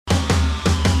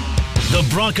The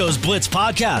Broncos Blitz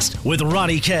Podcast with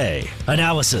Ronnie K.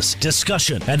 Analysis,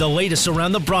 discussion, and the latest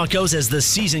around the Broncos as the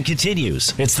season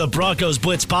continues. It's the Broncos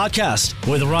Blitz Podcast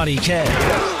with Ronnie K.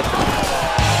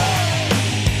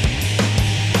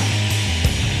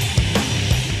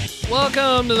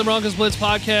 Welcome to the Broncos Blitz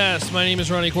Podcast. My name is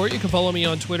Ronnie Court. You can follow me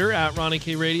on Twitter at Ronnie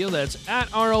K Radio. That's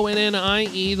at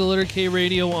RONNIE, the letter K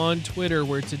Radio on Twitter.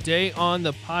 We're today on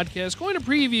the podcast going to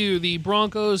preview the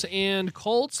Broncos and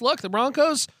Colts. Look, the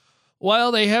Broncos,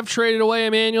 while they have traded away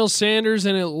Emmanuel Sanders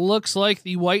and it looks like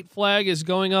the white flag is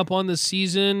going up on the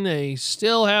season, they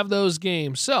still have those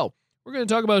games. So we're going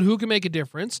to talk about who can make a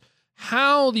difference,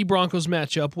 how the Broncos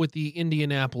match up with the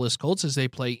Indianapolis Colts as they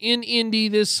play in Indy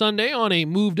this Sunday on a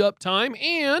moved up time.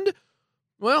 And,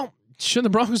 well, should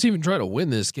the Broncos even try to win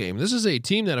this game? This is a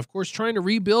team that, of course, trying to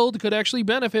rebuild could actually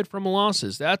benefit from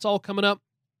losses. That's all coming up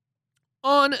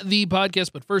on the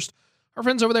podcast. But first, our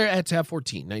friends over there at Tap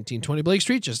 14, 1920 Blake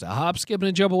Street, just a hop, skip, and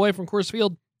a jump away from Coors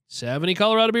Field. 70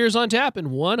 Colorado beers on tap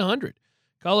and 100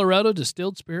 Colorado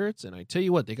distilled spirits. And I tell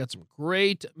you what, they got some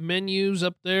great menus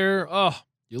up there. Oh,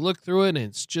 you look through it, and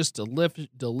it's just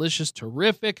delicious,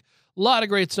 terrific. A lot of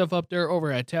great stuff up there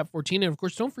over at Tap 14. And, of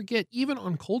course, don't forget, even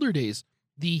on colder days,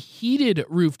 the heated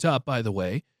rooftop, by the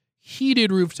way.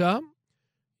 Heated rooftop.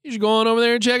 You should go on over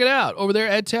there and check it out. Over there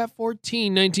at Tap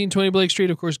 14, 1920 Blake Street.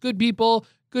 Of course, good people,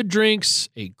 good drinks,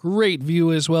 a great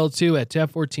view as well, too, at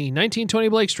Tap 14, 1920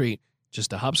 Blake Street.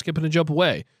 Just a hop, skip, and a jump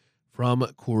away from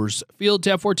Coors Field.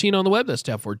 Tap 14 on the web. That's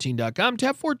tap14.com,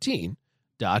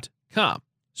 tap14.com.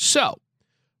 So,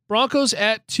 Broncos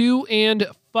at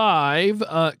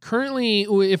 2-5. Currently,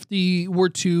 if they were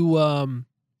to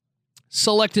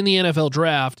select in the NFL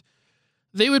draft,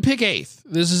 they would pick 8th.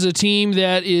 This is a team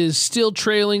that is still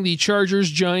trailing the Chargers,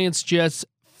 Giants, Jets,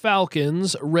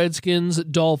 Falcons, Redskins,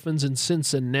 Dolphins, and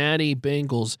Cincinnati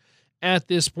Bengals at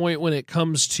this point when it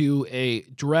comes to a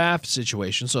draft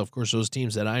situation. So, of course, those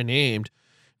teams that I named,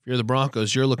 if you're the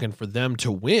Broncos, you're looking for them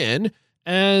to win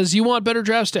as you want better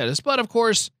draft status. But, of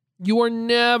course, you are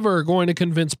never going to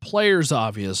convince players,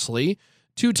 obviously,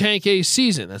 to tank a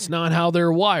season. That's not how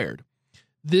they're wired.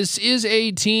 This is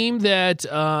a team that,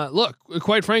 look,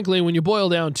 quite frankly, when you boil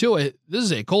down to it, this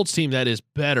is a Colts team that is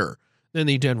better than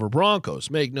the Denver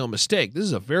Broncos. Make no mistake. This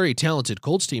is a very talented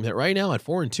Colts team that right now at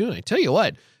 4-2, and I tell you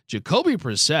what, Jacoby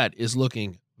Brissett is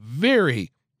looking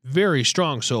very, very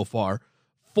strong so far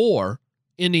for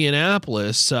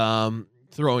Indianapolis.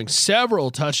 Throwing several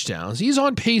touchdowns. He's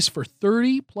on pace for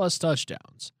 30-plus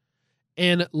touchdowns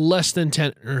and less than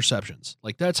 10 interceptions.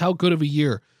 Like, that's how good of a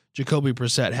year Jacoby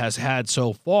Brissett has had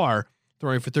so far,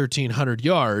 throwing for 1,300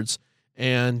 yards.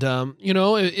 And,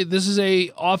 this is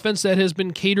a offense that has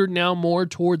been catered now more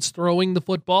towards throwing the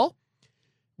football.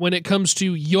 When it comes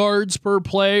to yards per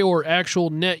play or actual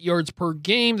net yards per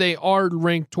game, they are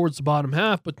ranked towards the bottom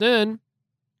half. But then,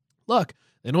 look,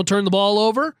 they don't turn the ball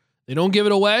over. They don't give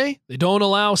it away. They don't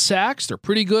allow sacks. They're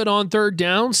pretty good on third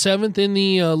down, 7th in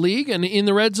the league, and in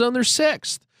the red zone, they're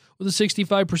 6th with a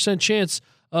 65% chance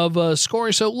of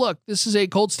scoring. So, look, this is a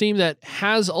Colts team that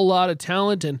has a lot of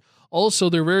talent, and also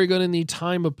they're very good in the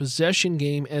time of possession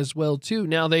game as well, too.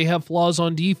 Now, they have flaws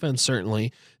on defense,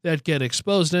 certainly, that get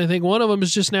exposed, and I think one of them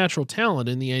is just natural talent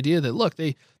and the idea that, look,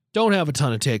 they don't have a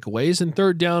ton of takeaways, and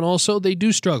third down also, they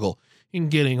do struggle in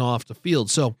getting off the field.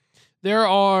 So,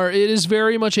 it is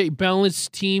very much a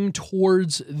balanced team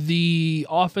towards the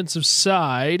offensive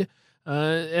side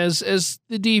as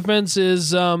the defense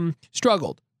is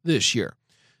struggled this year.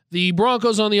 The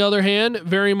Broncos, on the other hand,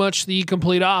 very much the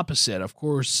complete opposite. Of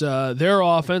course, their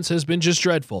offense has been just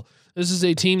dreadful. This is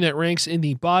a team that ranks in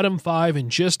the bottom 5 in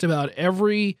just about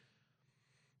every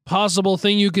possible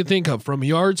thing you could think of, from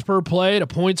yards per play to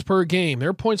points per game.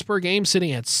 Their points per game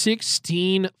sitting at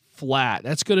 16 flat.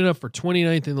 That's good enough for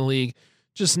 29th in the league.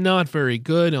 Just not very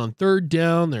good. On third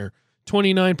down, their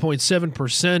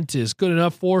 29.7% is good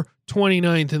enough for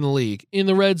 29th in the league. In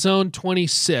the red zone,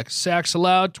 26. Sacks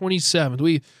allowed, 27th.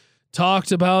 We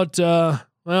talked about, the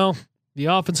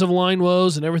offensive line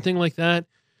woes and everything like that,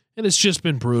 and it's just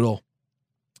been brutal.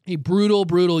 A brutal,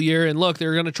 brutal year. And look,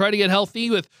 they're going to try to get healthy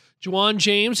with Juwan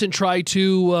James and try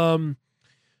to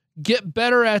get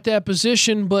better at that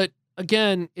position, but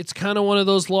again, it's kind of one of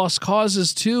those lost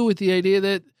causes, too, with the idea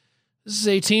that this is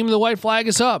a team, the white flag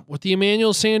is up. With the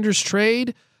Emmanuel Sanders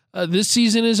trade, this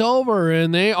season is over,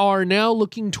 and they are now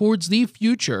looking towards the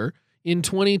future in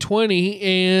 2020,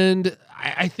 and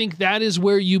I think that is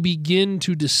where you begin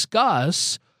to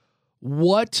discuss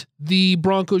what the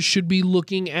Broncos should be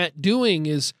looking at doing,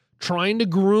 is trying to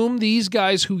groom these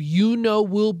guys who you know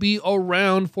will be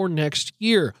around for next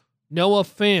year. Noah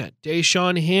Fant,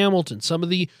 Deshaun Hamilton, some of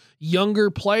the younger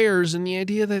players, and the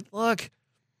idea that, look,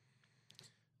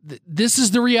 this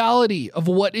is the reality of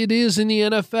what it is in the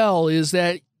NFL, is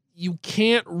that you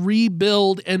can't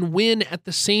rebuild and win at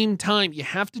the same time. You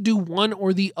have to do one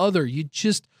or the other.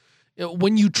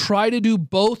 When you try to do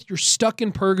both, you're stuck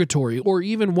in purgatory, or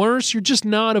even worse, you're just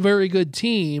not a very good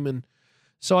team. And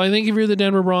so I think if you're the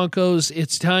Denver Broncos,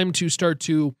 it's time to start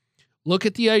to look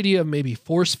at the idea of maybe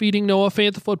force-feeding Noah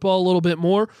Fant the football a little bit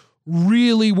more,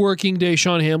 really working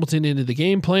Deshaun Hamilton into the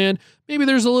game plan. Maybe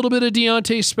there's a little bit of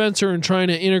Deontay Spencer and trying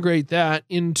to integrate that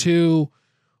into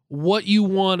what you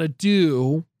want to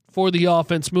do for the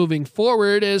offense moving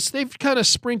forward, as they've kind of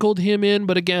sprinkled him in.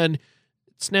 But again,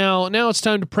 it's now it's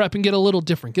time to prep and get a little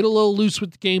different, get a little loose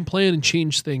with the game plan and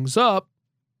change things up.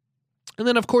 And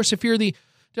then, of course, if you're the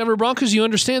Denver Broncos, you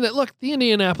understand that, look, the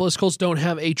Indianapolis Colts don't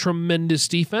have a tremendous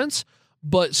defense,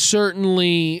 but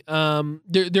certainly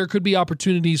there could be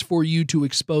opportunities for you to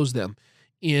expose them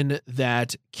in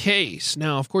that case.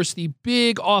 Now, of course, the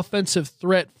big offensive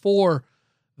threat for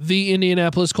the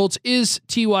Indianapolis Colts is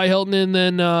T.Y. Hilton, and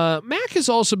then Mack has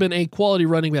also been a quality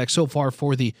running back so far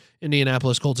for the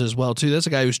Indianapolis Colts as well, too. That's a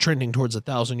guy who's trending towards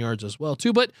 1,000 yards as well,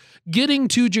 too. But getting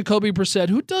to Jacoby Brissett,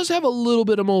 who does have a little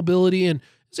bit of mobility and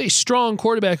is a strong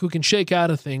quarterback who can shake out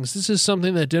of things. This is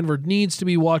something that Denver needs to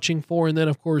be watching for. And then,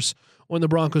 of course, when the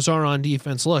Broncos are on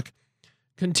defense, look,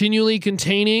 continually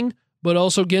containing, but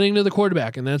also getting to the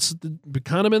quarterback. And that's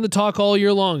kind of been the talk all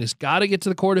year long, is got to get to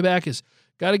the quarterback, is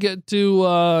got to get to,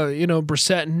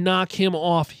 Brissett, knock him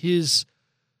off his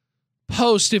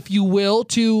post, if you will,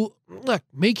 to, look,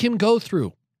 make him go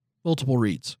through multiple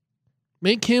reads.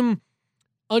 Make him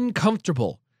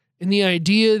uncomfortable in the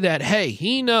idea that, hey,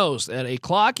 he knows that a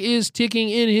clock is ticking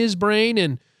in his brain,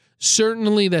 and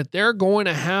certainly that they're going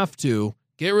to have to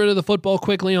get rid of the football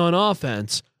quickly on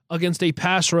offense against a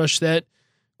pass rush that,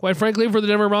 quite frankly, for the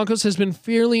Denver Broncos has been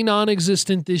fairly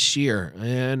non-existent this year.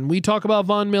 And we talk about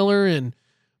Von Miller and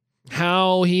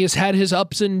how he has had his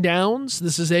ups and downs.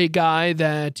 This is a guy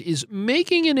that is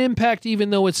making an impact,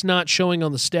 even though it's not showing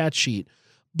on the stat sheet,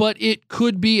 but it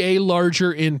could be a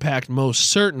larger impact, most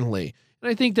certainly.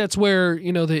 And I think that's where,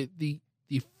 the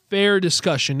fair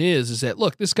discussion is that,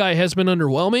 look, this guy has been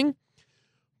underwhelming,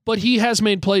 but he has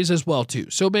made plays as well, too.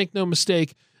 So make no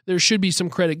mistake, there should be some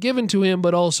credit given to him,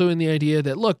 but also in the idea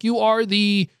that, look, you are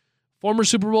the former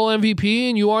Super Bowl MVP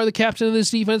and you are the captain of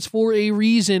this defense for a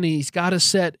reason. And he's got to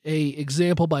set an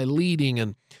example by leading.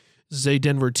 And this is a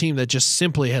Denver team that just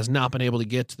simply has not been able to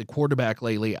get to the quarterback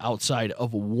lately outside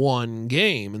of one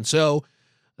game. And so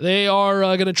they are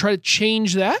going to try to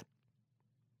change that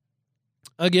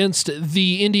against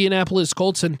the Indianapolis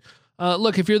Colts. And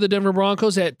look, if you're the Denver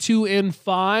Broncos at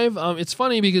 2-5, it's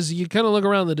funny because you kind of look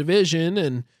around the division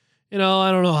and,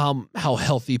 I don't know how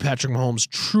healthy Patrick Mahomes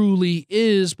truly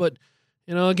is, but,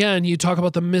 again, you talk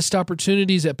about the missed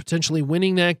opportunities at potentially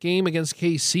winning that game against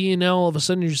KC, and now all of a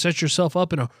sudden you set yourself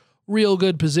up in a real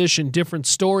good position. Different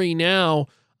story now.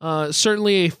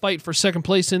 Certainly a fight for second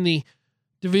place in the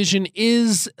division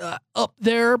is up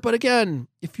there. But again,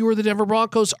 if you were the Denver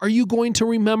Broncos, are you going to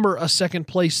remember a second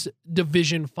place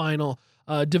division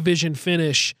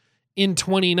finish in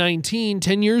 2019,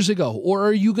 10 years ago? Or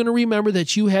are you going to remember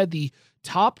that you had the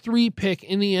top 3 pick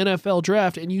in the NFL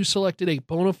draft and you selected a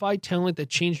bona fide talent that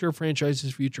changed your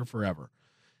franchise's future forever?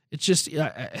 It's just,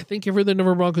 I think if you're the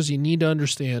Denver Broncos, you need to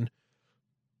understand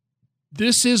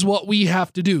this is what we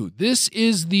have to do. This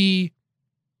is the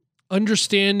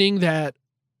understanding that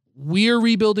we're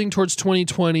rebuilding towards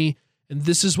 2020, and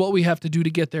this is what we have to do to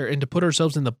get there and to put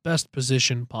ourselves in the best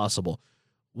position possible.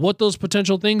 What those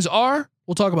potential things are,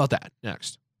 we'll talk about that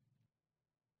next.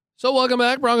 So welcome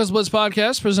back, Broncos Blitz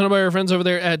Podcast, presented by our friends over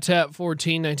there at TAP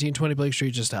 141920 Blake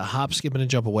Street, just a hop, skip, and a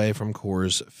jump away from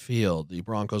Coors Field. The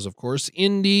Broncos, of course,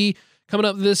 Indy, coming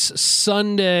up this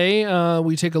Sunday.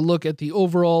 We take a look at the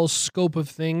overall scope of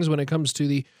things when it comes to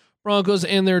the Broncos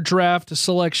and their draft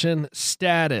selection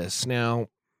status. Now,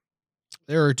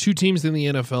 there are 2 teams in the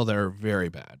NFL that are very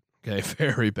bad. Okay,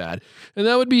 very bad. And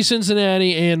that would be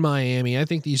Cincinnati and Miami. I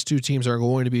think these 2 teams are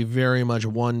going to be very much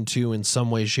 1-2 in some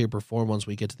way, shape, or form once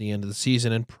we get to the end of the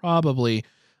season. And probably,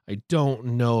 I don't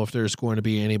know if there's going to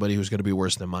be anybody who's going to be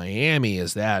worse than Miami,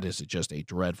 as that is just a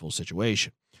dreadful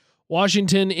situation.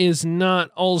 Washington is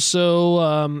not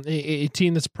also a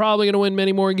team that's probably going to win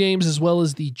many more games, as well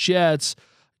as the Jets.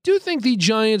 Do think the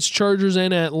Giants, Chargers,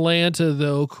 and Atlanta,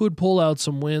 though, could pull out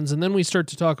some wins. And then we start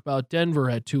to talk about Denver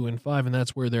at 2-5, and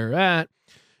that's where they're at.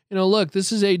 Look,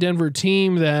 this is a Denver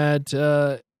team that,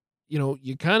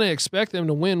 you kind of expect them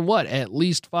to win, at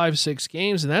least 5-6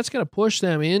 games, and that's going to push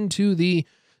them into the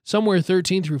somewhere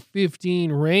 13 through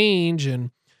 15 range.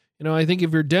 And, I think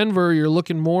if you're Denver, you're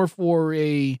looking more for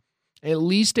at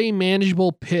least a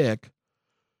manageable pick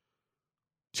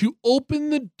to open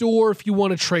the door if you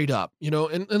want to trade up,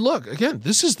 and look, again,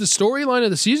 this is the storyline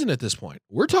of the season at this point.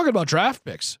 We're talking about draft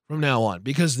picks from now on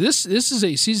because this is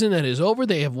a season that is over.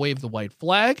 They have waved the white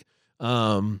flag.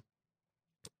 And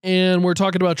we're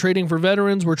talking about trading for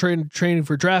veterans. We're trading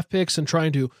for draft picks and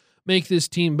trying to make this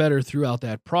team better throughout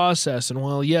that process. And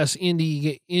while, yes,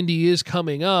 Indy is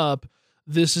coming up,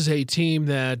 this is a team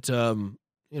that,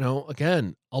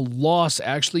 again, a loss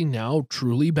actually now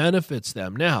truly benefits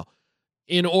them. Now,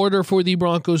 in order for the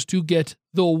Broncos to get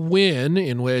the win,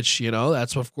 in which,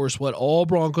 that's, of course, what all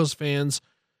Broncos fans,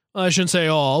 I shouldn't say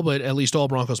all, but at least all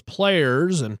Broncos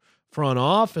players and front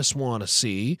office want to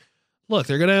see. Look,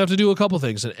 they're going to have to do a couple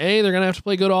things. And they're going to have to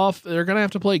play they're going to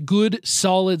have to play good,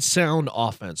 solid, sound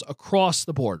offense across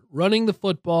the board. Running the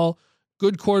football,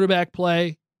 good quarterback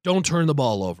play, don't turn the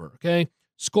ball over, okay?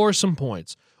 Score some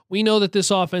points. We know that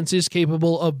this offense is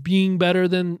capable of being better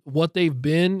than what they've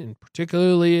been, and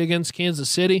particularly against Kansas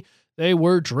City. They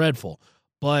were dreadful.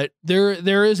 But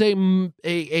there is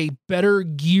a better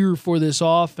gear for this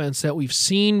offense that we've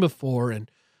seen before,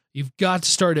 and you've got to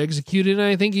start executing. And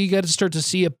I think you got to start to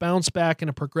see a bounce back and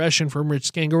a progression from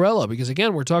Rich Scangarello, because,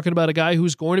 again, we're talking about a guy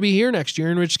who's going to be here next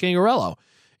year in Rich Scangarello.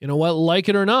 You know what? Like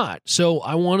it or not. So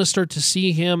I want to start to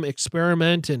see him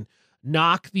experiment and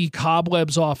knock the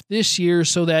cobwebs off this year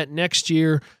so that next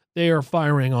year they are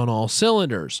firing on all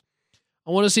cylinders.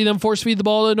 I want to see them force feed the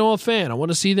ball to Noah Fant. I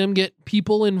want to see them get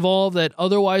people involved that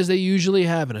otherwise they usually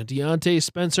haven't. A Deontay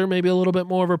Spencer, maybe a little bit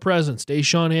more of a presence.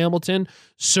 Deshaun Hamilton,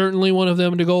 certainly one of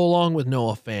them to go along with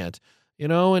Noah Fant,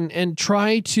 and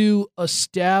try to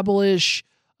establish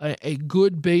a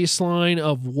good baseline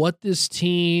of what this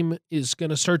team is going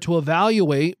to start to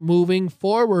evaluate moving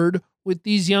forward with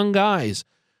these young guys.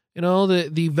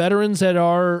 The veterans that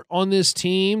are on this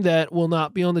team that will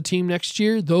not be on the team next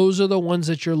year, those are the ones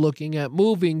that you're looking at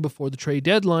moving before the trade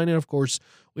deadline. And, of course,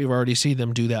 we've already seen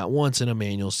them do that once in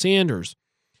Emmanuel Sanders.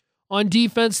 On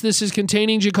defense, this is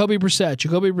containing Jacoby Brissett.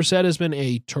 Jacoby Brissett has been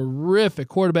a terrific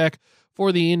quarterback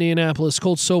for the Indianapolis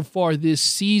Colts so far this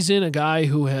season, a guy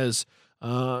who has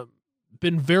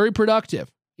been very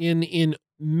productive in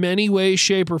many ways,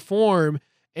 shape, or form.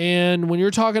 And when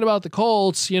you're talking about the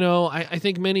Colts, I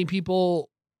think many people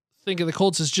think of the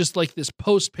Colts as just like this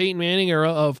post-Peyton Manning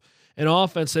era of an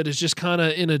offense that is just kind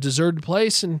of in a deserted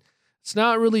place, and it's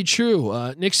not really true.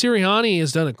 Nick Sirianni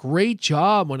has done a great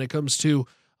job when it comes to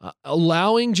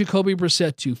allowing Jacoby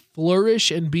Brissett to flourish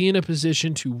and be in a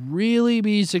position to really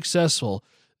be successful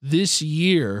this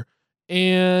year.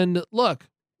 And look,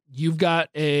 you've got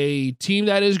a team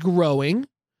that is growing,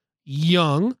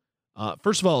 young,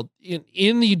 first of all,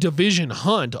 in the division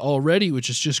hunt already, which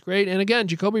is just great. And again,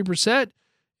 Jacoby Brissett,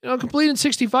 completing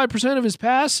 65% of his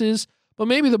passes, but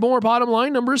maybe the more bottom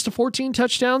line number is the 14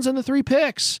 touchdowns and the 3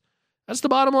 picks. That's the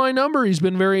bottom line number. He's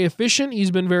been very efficient.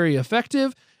 He's been very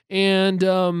effective, and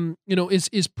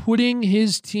is putting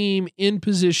his team in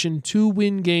position to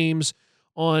win games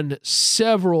on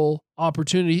several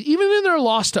opportunities, even in their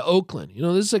loss to Oakland.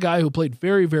 This is a guy who played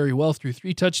very, very well through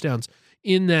 3 touchdowns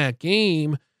in that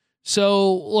game.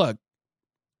 So, look,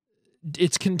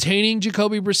 it's containing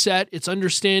Jacoby Brissett. It's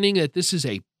understanding that this is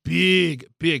a big,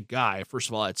 big guy. First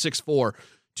of all, at 6'4",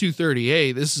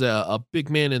 238, this is a big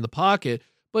man in the pocket,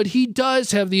 but he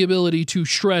does have the ability to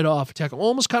shred off a tackle,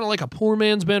 almost kind of like a poor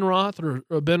man's Ben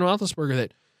Roethlisberger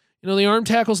that, the arm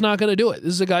tackle's not going to do it.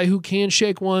 This is a guy who can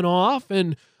shake one off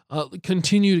and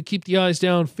continue to keep the eyes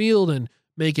downfield and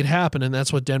make it happen, and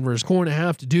that's what Denver is going to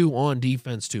have to do on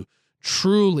defense to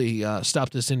truly stop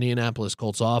this Indianapolis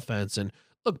Colts offense. And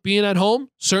look, being at home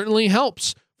certainly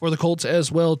helps for the Colts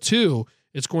as well too.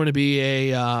 It's going to be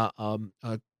a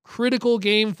critical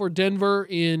game for Denver,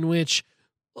 in which,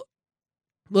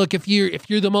 look, if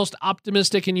you're the most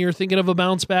optimistic and you're thinking of a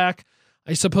bounce back,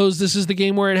 I suppose this is the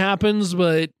game where it happens,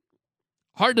 but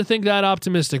hard to think that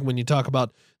optimistic when you talk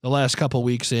about the last couple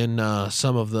weeks in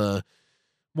some of the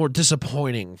more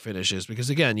disappointing finishes, because,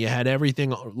 again, you had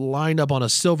everything lined up on a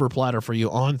silver platter for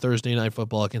you on Thursday Night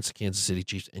Football against the Kansas City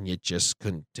Chiefs, and you just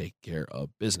couldn't take care of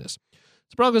business.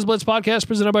 It's the Broncos Blitz podcast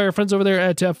presented by our friends over there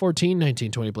at Tap 14,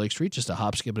 1920 Blake Street, just a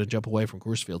hop, skip, and a jump away from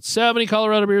Coors Field. 70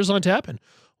 Colorado beers on tap and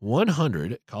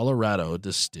 100 Colorado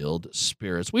distilled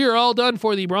spirits. We are all done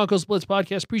for the Broncos Blitz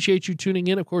podcast. Appreciate you tuning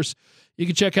in. Of course, you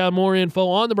can check out more info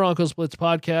on the Broncos Blitz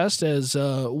podcast as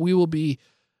we will be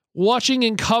watching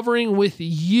and covering with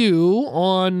you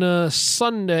on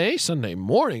Sunday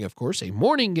morning, of course, a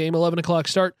morning game, 11 o'clock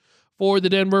start for the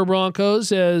Denver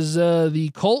Broncos as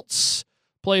the Colts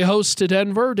play host to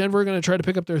Denver. Denver going to try to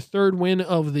pick up their third win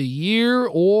of the year,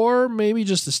 or maybe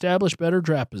just establish better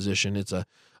draft position. It's a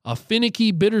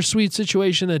finicky, bittersweet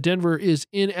situation that Denver is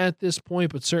in at this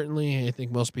point, but certainly I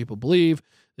think most people believe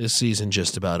this season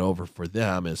just about over for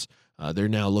them as they're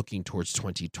now looking towards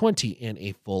 2020 and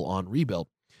a full-on rebuild.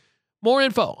 More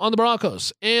info on the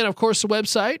Broncos and, of course, the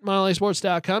website,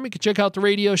 milehighsports.com. You can check out the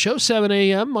radio show, 7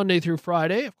 a.m. Monday through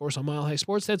Friday, of course, on Mile High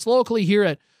Sports. That's locally here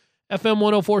at FM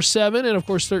 104.7 and, of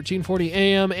course, 1340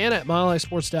 AM and at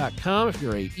milehighsports.com. If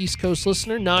you're a East Coast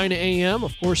listener, 9 a.m.,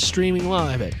 of course, streaming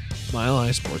live at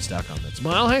milehighsports.com. That's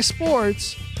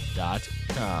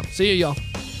milehighsports.com. See you, y'all.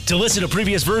 To listen to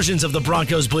previous versions of the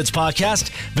Broncos Blitz podcast,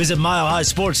 visit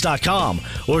milehighsports.com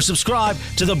or subscribe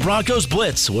to the Broncos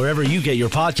Blitz wherever you get your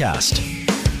podcast.